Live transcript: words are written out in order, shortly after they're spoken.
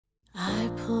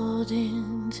I pulled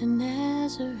into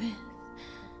Nazareth.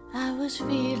 I was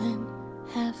feeling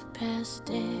half past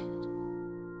dead.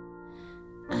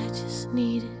 I just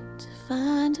needed to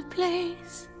find a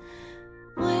place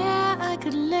where I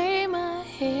could lay my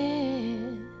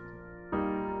head.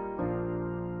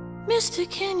 Mister,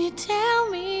 can you tell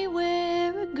me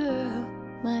where a girl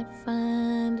might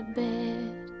find a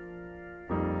bed?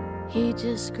 He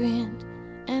just grinned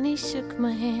and he shook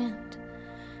my hand,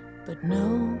 but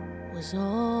no was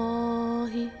all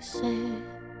he said.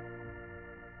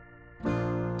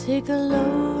 Take a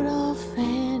load off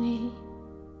Fanny,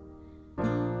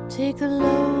 take a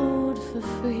load for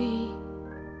free.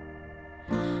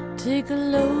 Take a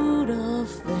load off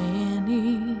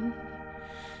Fanny,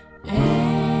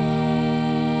 and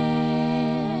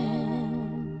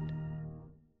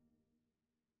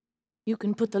you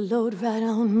can put the load right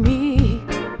on me.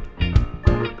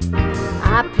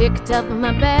 I picked up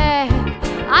my bag